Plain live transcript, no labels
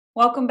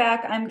Welcome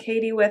back. I'm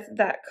Katie with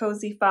That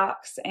Cozy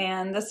Fox,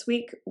 and this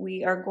week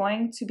we are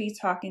going to be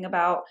talking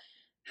about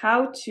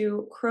how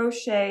to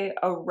crochet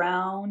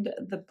around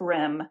the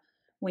brim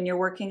when you're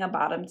working a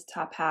bottom to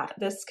top hat.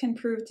 This can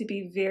prove to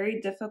be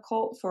very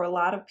difficult for a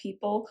lot of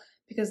people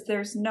because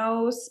there's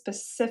no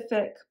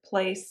specific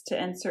place to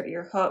insert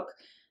your hook.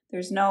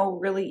 There's no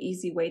really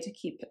easy way to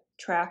keep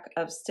track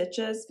of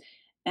stitches,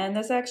 and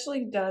this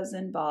actually does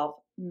involve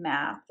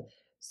math.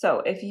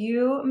 So if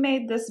you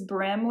made this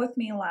brim with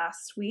me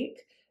last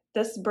week,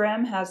 this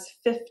brim has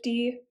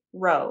 50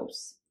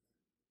 rows.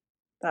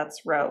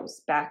 That's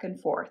rows back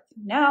and forth.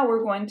 Now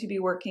we're going to be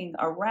working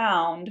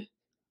around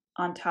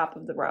on top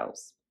of the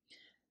rows.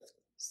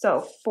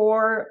 So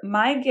for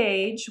my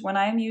gauge, when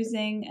I'm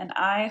using an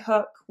eye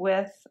hook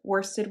with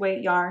worsted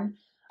weight yarn,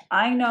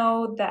 I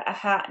know that a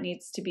hat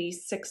needs to be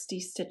 60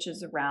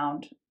 stitches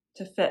around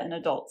to fit an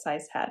adult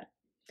size head.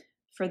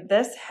 For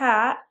this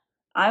hat,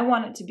 I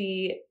want it to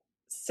be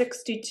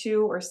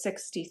 62 or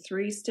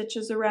 63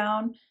 stitches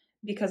around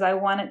because I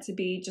want it to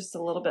be just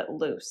a little bit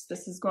loose.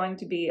 This is going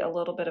to be a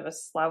little bit of a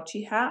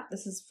slouchy hat.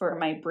 This is for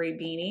my Bre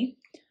Beanie.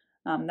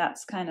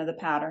 That's kind of the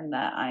pattern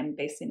that I'm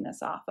basing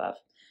this off of.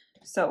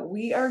 So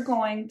we are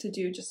going to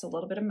do just a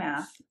little bit of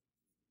math.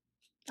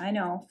 I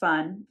know,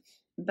 fun,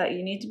 but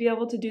you need to be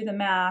able to do the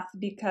math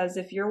because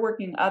if you're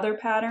working other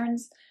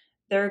patterns,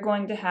 they're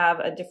going to have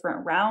a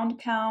different round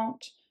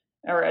count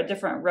or a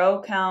different row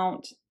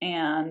count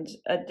and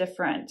a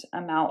different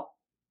amount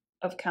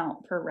of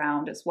count per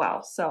round as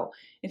well. So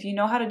if you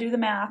know how to do the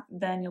math,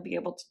 then you'll be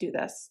able to do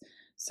this.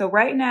 So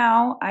right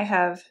now I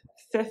have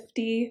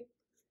 50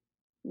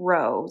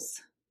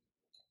 rows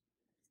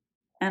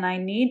and I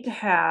need to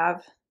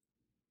have,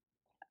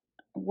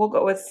 we'll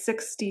go with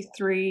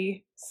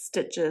 63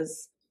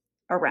 stitches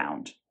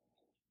around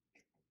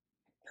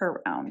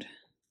per round.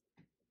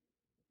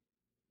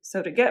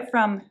 So to get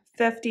from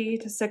 50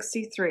 to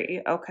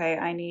 63, okay,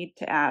 I need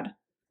to add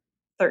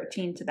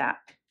 13 to that.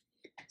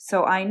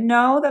 So I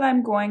know that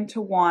I'm going to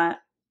want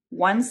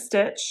 1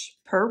 stitch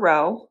per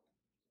row,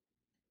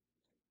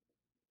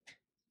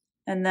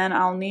 and then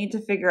I'll need to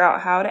figure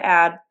out how to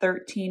add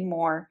 13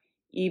 more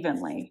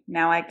evenly.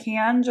 Now I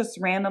can just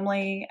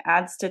randomly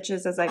add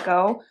stitches as I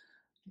go,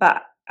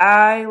 but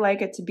I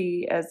like it to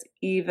be as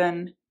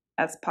even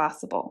as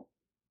possible.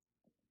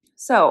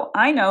 So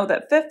I know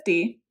that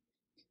 50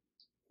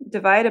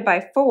 divided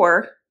by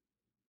 4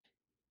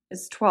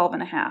 is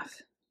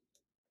 12.5,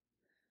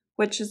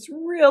 which is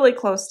really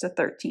close to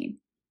 13.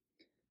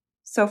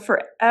 So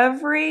for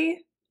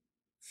every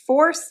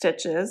 4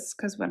 stitches,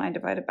 because when I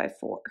divided by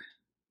 4,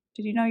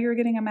 did you know you were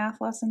getting a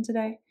math lesson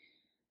today?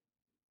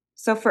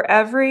 So for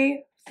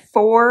every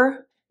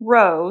 4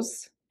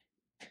 rows,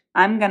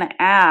 I'm going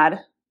to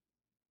add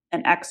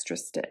an extra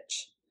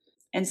stitch.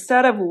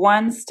 Instead of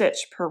 1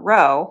 stitch per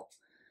row,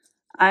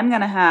 I'm going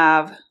to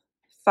have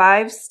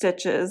 5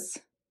 stitches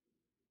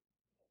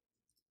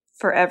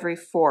for every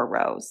 4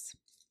 rows.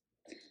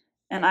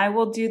 And I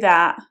will do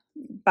that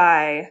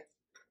by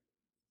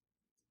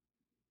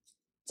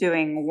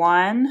doing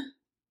 1,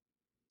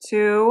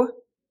 2,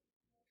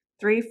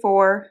 3,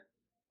 4,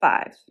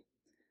 5.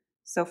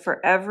 So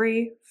for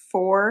every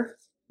 4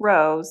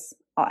 rows,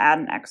 I'll add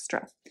an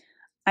extra.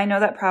 I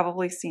know that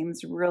probably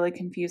seems really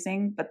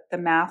confusing, but the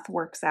math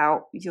works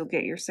out. You'll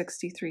get your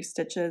 63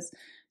 stitches.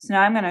 So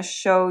now I'm going to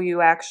show you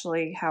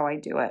actually how I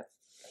do it.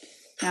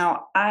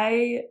 Now,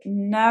 I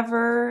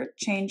never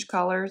change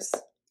colors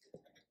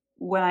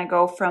when I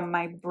go from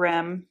my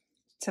brim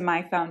to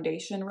my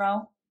foundation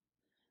row,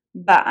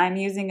 but I'm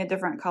using a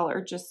different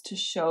color just to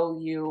show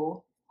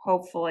you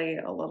hopefully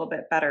a little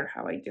bit better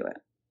how I do it.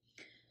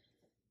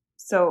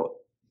 So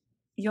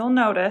you'll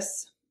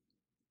notice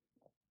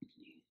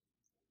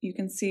you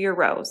can see your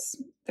rows.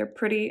 They're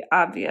pretty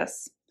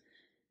obvious.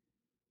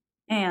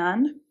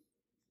 And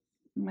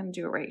I'm going to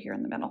do it right here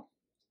in the middle.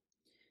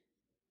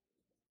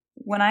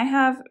 When I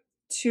have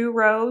 2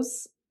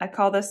 rows, I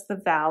call this the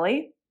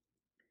valley.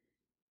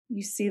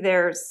 You see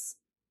there's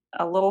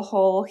a little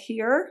hole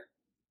here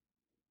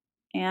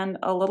and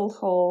a little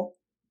hole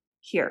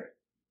here.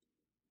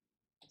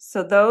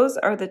 So those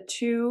are the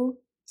 2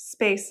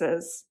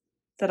 spaces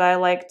that I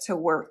like to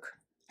work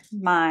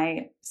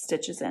my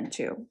stitches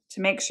into to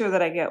make sure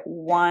that I get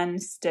 1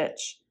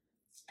 stitch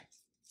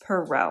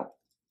per row.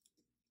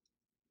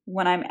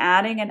 When I'm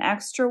adding an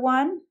extra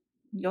one,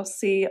 you'll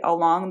see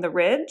along the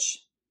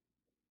ridge,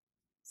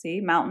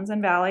 see mountains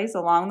and valleys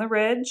along the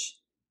ridge,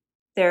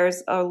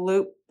 there's a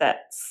loop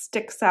that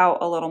sticks out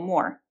a little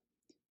more.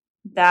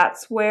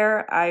 That's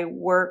where I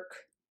work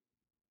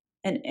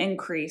an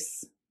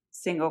increase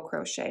single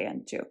crochet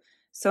into.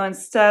 So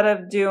instead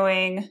of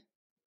doing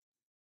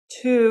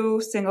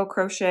 2 single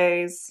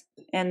crochets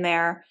in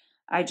there,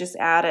 I just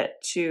add it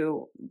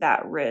to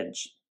that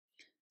ridge.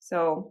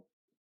 So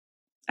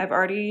I've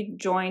already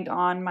joined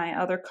on my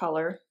other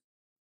color.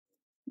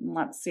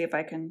 Let's see if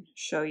I can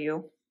show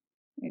you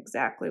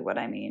exactly what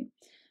I mean.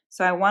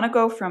 So I want to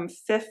go from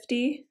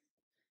 50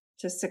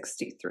 to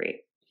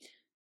 63.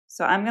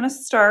 So I'm going to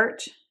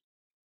start,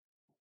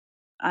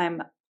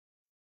 I'm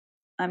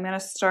I'm going to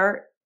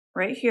start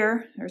right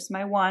here. There's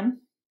my one.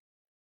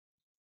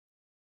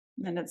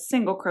 And it's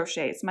single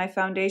crochets. My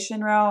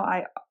foundation round,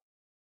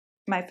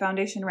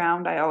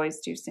 I always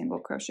do single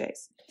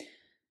crochets.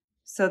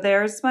 So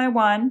there's my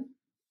one.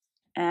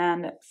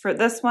 And for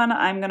this one,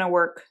 I'm going to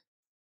work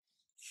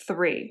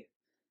 3.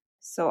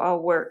 So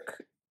I'll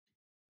work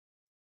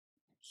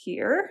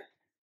here,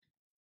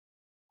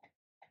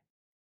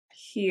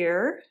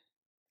 here,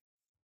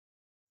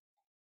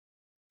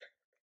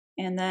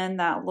 and then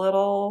that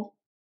little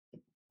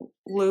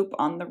loop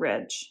on the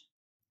ridge.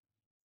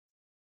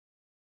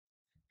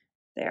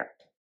 There.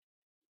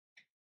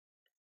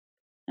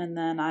 And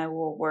then I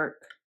will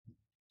work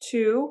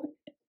 2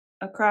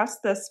 across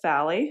this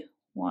valley.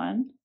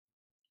 1,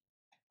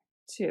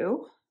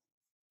 2.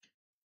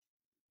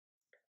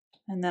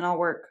 And then I'll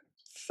work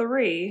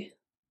 3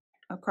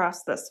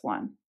 across this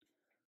one.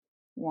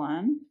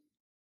 1,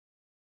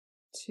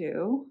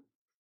 2,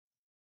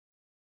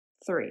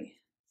 3.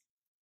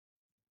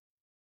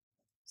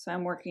 So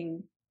I'm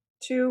working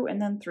 2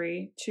 and then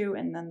 3, 2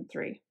 and then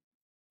 3.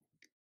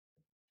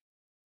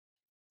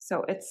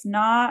 So it's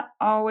not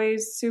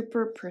always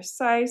super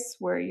precise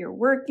where you're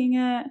working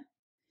it.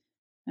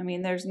 I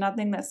mean, there's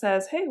nothing that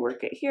says, hey,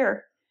 work it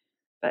here.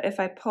 But if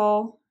I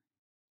pull,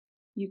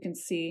 you can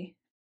see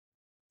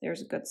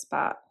there's a good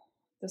spot.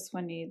 This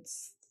one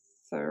needs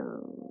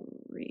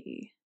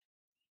 3.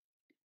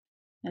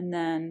 And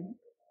then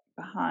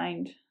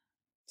behind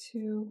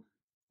 2,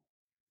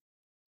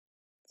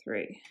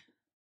 3.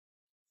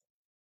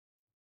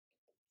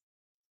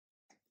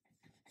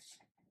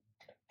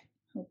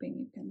 Hoping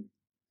you can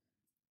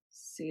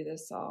see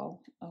this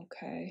all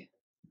okay.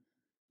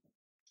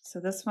 So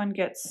this one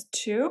gets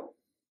 2.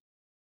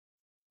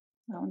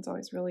 That one's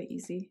always really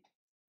easy.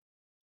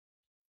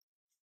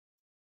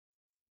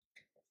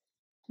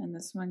 And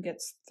this one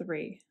gets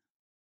 3.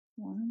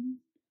 1,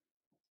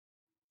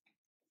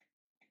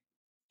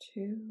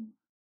 2,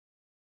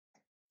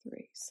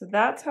 3. So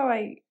that's how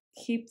I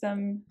keep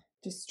them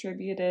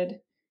distributed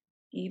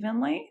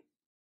evenly.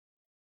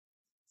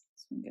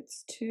 This one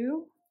gets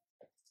 2.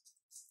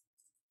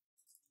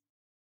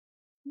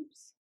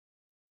 Oops.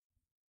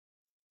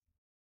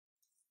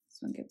 This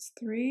one gets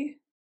 3.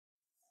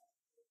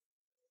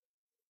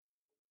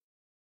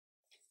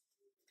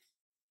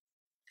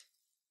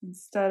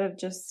 Instead of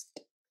just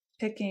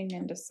picking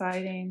and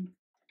deciding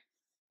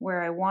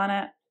where I want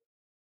it,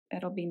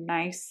 it'll be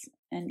nice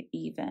and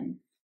even.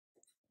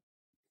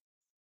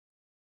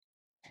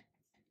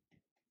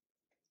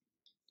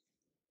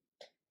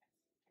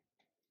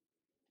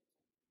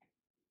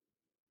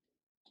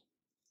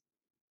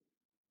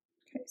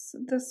 Okay, so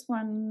this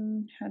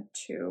one had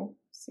 2.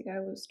 See, I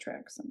lose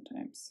track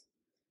sometimes.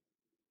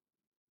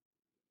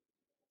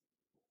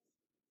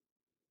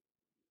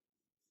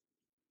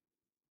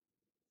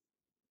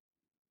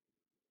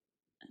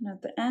 And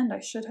at the end,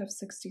 I should have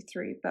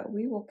 63, but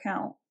we will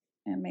count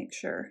and make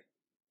sure.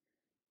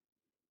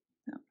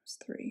 That was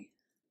 3.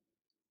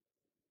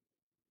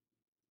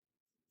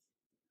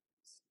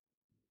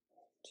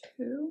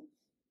 2.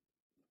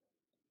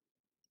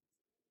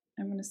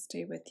 I'm going to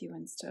stay with you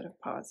instead of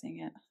pausing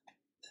it.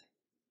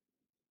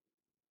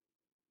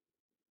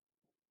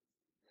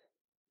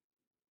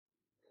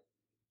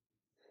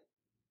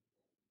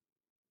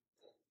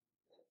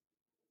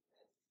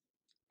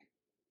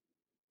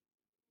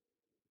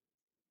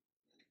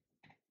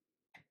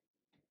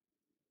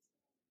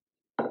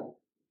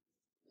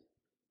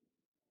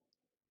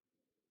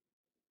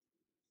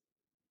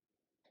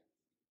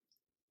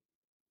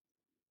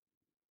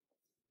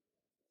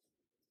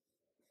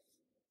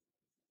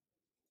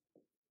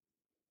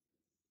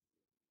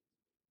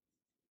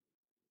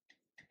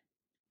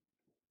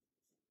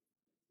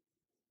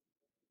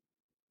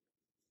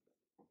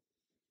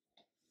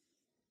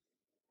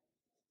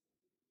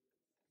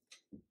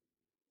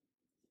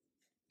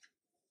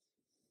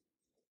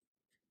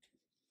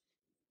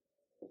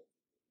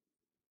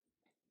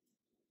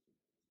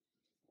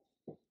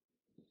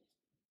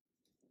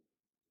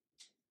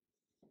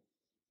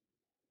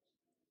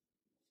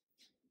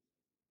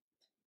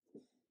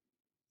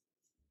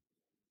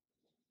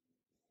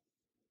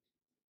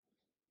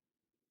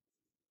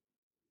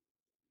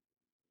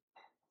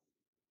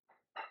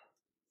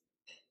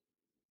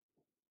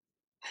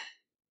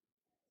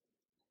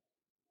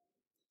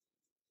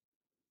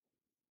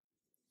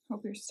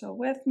 Hope you're still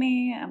with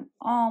me. I'm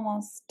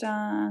almost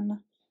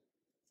done.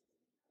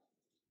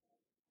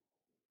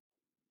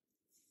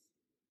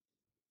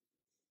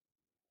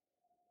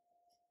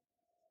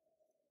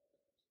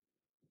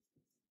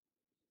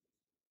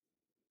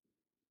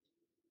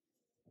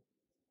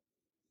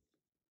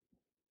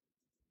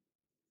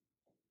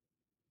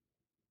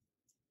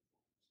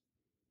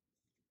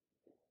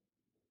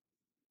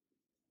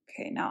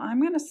 Okay, now I'm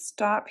going to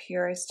stop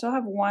here. I still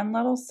have one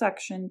little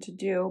section to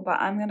do, but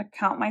I'm going to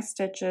count my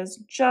stitches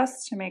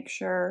just to make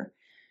sure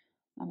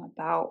I'm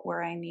about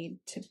where I need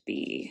to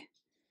be.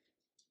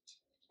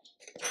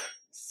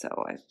 So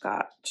I've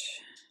got,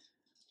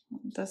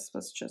 this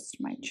was just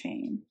my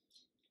chain.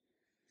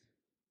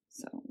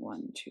 So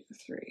 1, 2,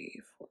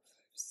 3, 4, 5,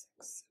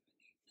 6,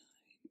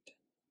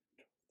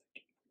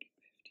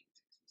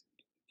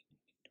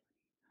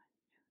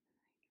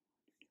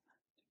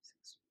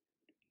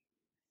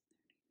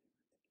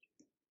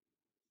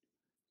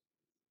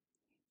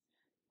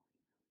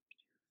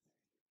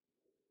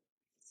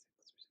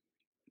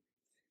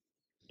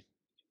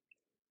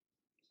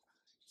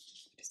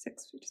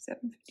 56,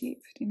 57,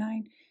 58,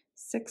 59,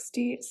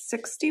 60,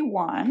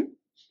 61.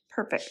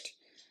 Perfect.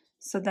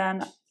 So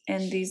then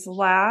in these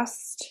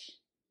last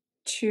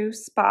two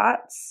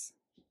spots,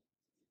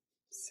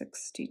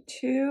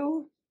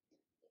 62,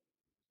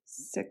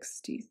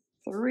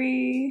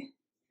 63,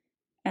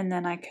 and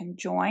then I can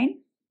join.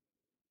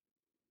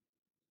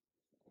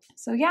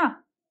 So yeah,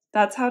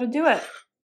 that's how to do it.